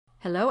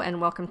Hello and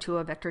welcome to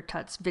a Vector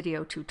Tuts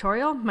video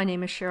tutorial. My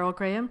name is Cheryl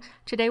Graham.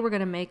 Today we're going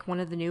to make one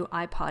of the new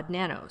iPod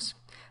Nanos.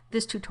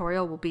 This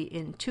tutorial will be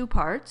in two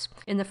parts.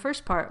 In the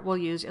first part we'll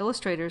use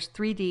Illustrator's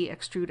 3D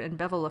extrude and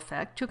bevel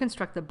effect to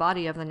construct the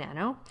body of the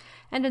Nano,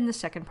 and in the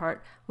second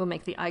part we'll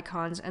make the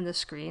icons and the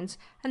screens,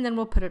 and then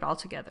we'll put it all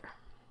together.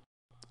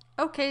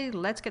 Okay,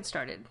 let's get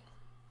started.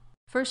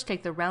 First,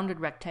 take the rounded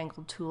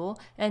rectangle tool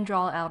and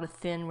draw out a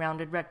thin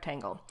rounded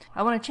rectangle.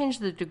 I want to change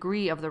the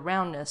degree of the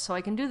roundness, so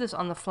I can do this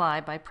on the fly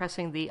by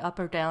pressing the up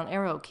or down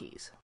arrow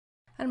keys.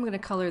 And I'm going to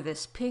color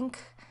this pink,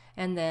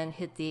 and then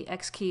hit the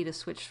X key to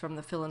switch from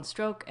the fill and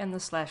stroke, and the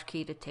slash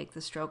key to take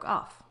the stroke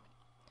off.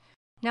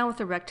 Now with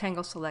the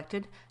rectangle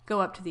selected, go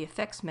up to the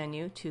Effects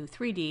menu to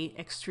 3D,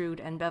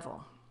 Extrude and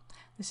Bevel.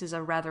 This is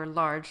a rather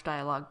large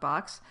dialog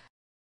box.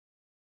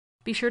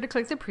 Be sure to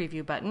click the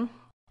Preview button.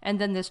 And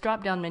then this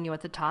drop-down menu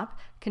at the top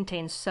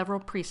contains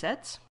several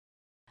presets.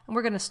 And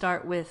we're going to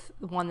start with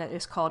one that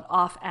is called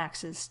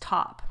Off-Axis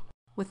Top.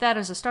 With that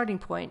as a starting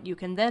point, you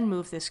can then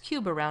move this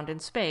cube around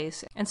in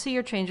space and see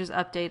your changes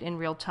update in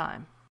real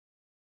time.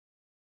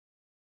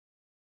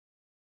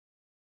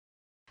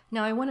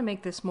 Now I want to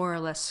make this more or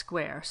less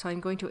square, so I'm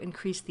going to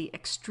increase the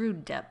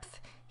extrude depth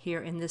here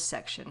in this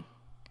section.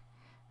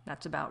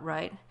 That's about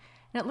right.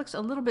 And it looks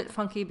a little bit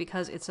funky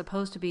because it's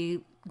supposed to be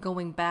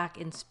going back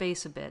in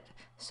space a bit,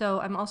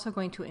 so I'm also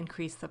going to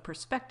increase the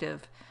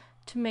perspective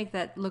to make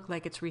that look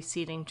like it's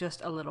receding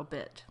just a little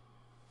bit.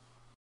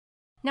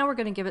 Now we're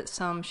going to give it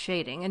some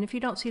shading, and if you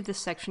don't see this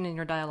section in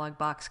your dialog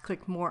box,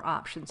 click More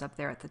Options up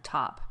there at the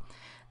top.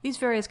 These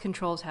various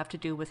controls have to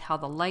do with how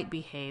the light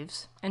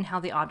behaves and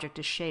how the object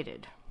is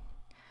shaded.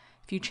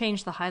 If you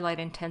change the highlight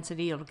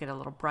intensity, it'll get a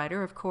little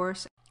brighter, of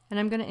course, and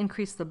I'm going to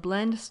increase the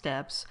blend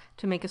steps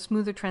to make a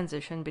smoother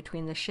transition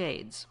between the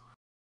shades.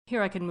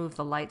 Here I can move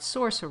the light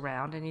source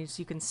around, and as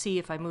you can see,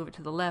 if I move it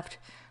to the left,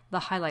 the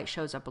highlight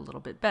shows up a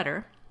little bit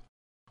better.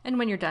 And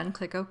when you're done,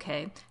 click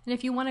OK. And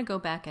if you want to go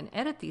back and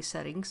edit these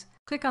settings,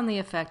 click on the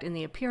effect in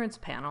the Appearance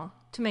panel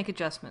to make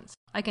adjustments.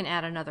 I can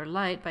add another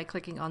light by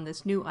clicking on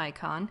this new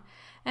icon,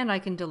 and I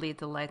can delete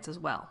the lights as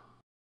well.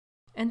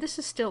 And this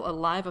is still a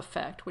live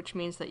effect, which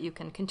means that you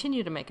can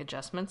continue to make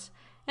adjustments,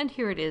 and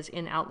here it is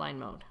in outline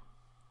mode.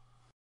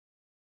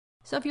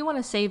 So if you want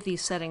to save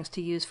these settings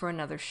to use for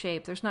another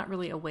shape, there's not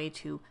really a way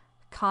to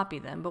copy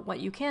them, but what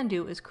you can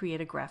do is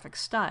create a graphic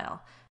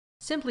style.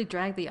 Simply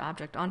drag the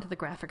object onto the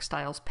graphic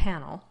styles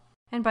panel,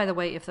 and by the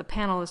way, if the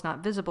panel is not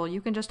visible, you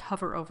can just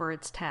hover over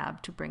its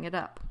tab to bring it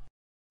up.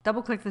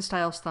 Double-click the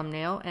style's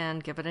thumbnail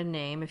and give it a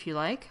name if you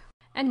like,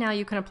 and now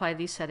you can apply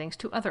these settings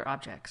to other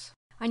objects.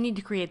 I need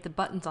to create the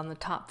buttons on the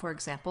top, for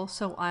example,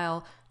 so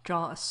I'll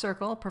draw a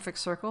circle, a perfect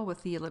circle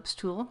with the ellipse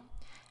tool,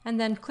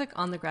 and then click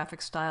on the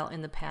graphic style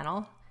in the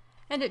panel,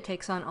 and it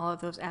takes on all of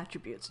those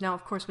attributes. Now,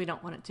 of course, we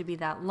don't want it to be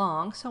that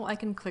long, so I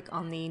can click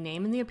on the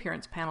name in the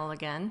Appearance panel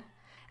again,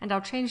 and I'll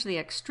change the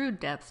extrude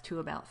depth to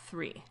about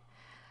 3.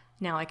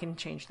 Now I can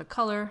change the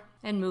color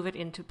and move it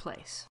into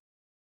place.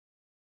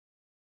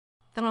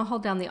 Then I'll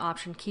hold down the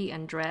Option key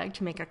and drag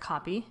to make a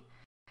copy,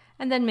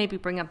 and then maybe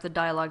bring up the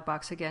dialog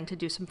box again to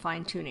do some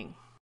fine-tuning.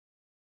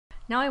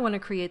 Now I want to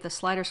create the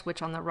slider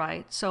switch on the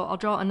right, so I'll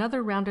draw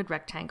another rounded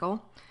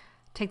rectangle,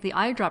 take the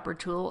eyedropper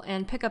tool,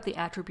 and pick up the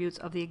attributes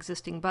of the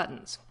existing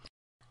buttons.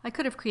 I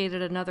could have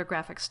created another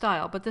graphic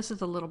style, but this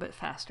is a little bit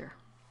faster.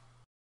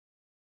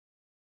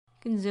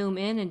 You can zoom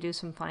in and do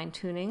some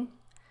fine-tuning.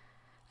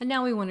 And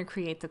now we want to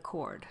create the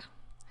chord.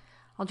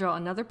 I'll draw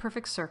another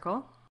perfect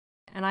circle,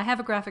 and I have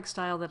a graphic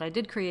style that I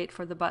did create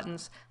for the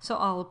buttons, so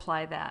I'll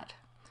apply that.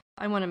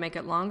 I want to make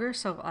it longer,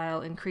 so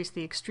I'll increase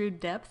the extrude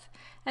depth,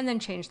 and then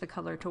change the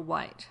color to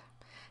white.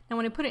 Now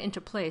when I put it into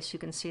place, you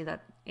can see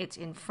that it's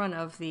in front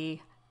of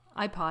the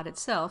iPod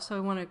itself, so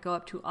I want to go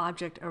up to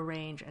Object,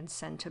 Arrange, and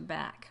Send to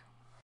Back.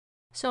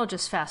 So I'll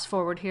just fast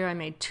forward here. I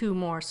made 2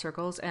 more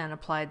circles and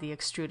applied the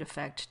extrude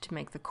effect to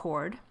make the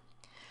chord.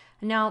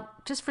 And now,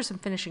 just for some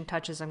finishing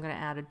touches, I'm going to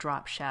add a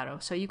drop shadow.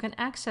 So you can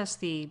access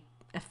the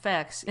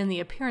effects in the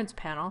Appearance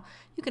panel.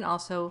 You can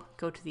also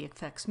go to the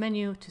Effects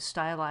menu to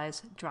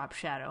stylize drop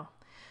shadow.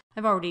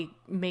 I've already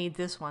made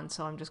this one,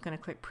 so I'm just going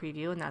to click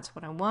Preview, and that's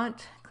what I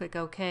want. Click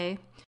OK.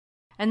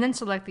 And then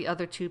select the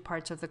other 2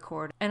 parts of the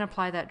chord and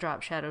apply that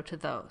drop shadow to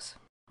those.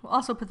 We'll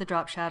also put the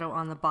drop shadow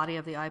on the body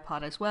of the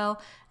iPod as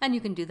well, and you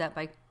can do that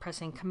by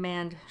pressing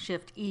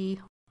Command-Shift-E,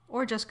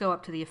 or just go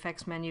up to the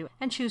Effects menu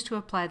and choose to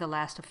apply the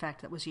last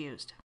effect that was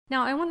used.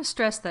 Now I want to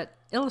stress that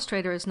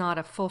Illustrator is not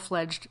a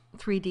full-fledged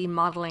 3D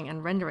modeling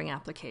and rendering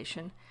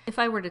application. If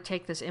I were to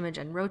take this image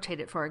and rotate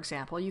it, for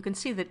example, you can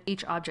see that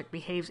each object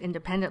behaves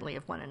independently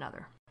of one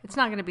another. It's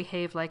not going to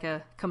behave like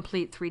a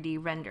complete 3D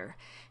render.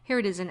 Here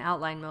it is in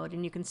outline mode,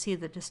 and you can see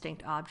the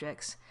distinct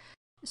objects.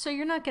 So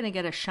you're not going to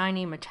get a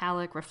shiny,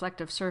 metallic,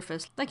 reflective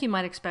surface like you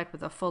might expect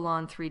with a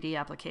full-on 3D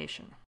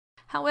application.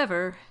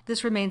 However,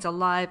 this remains a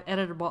live,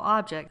 editable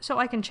object, so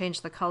I can change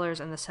the colors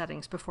and the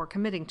settings before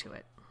committing to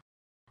it.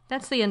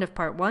 That's the end of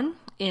part 1.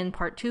 In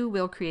part 2,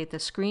 we'll create the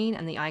screen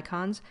and the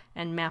icons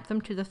and map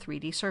them to the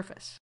 3D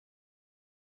surface.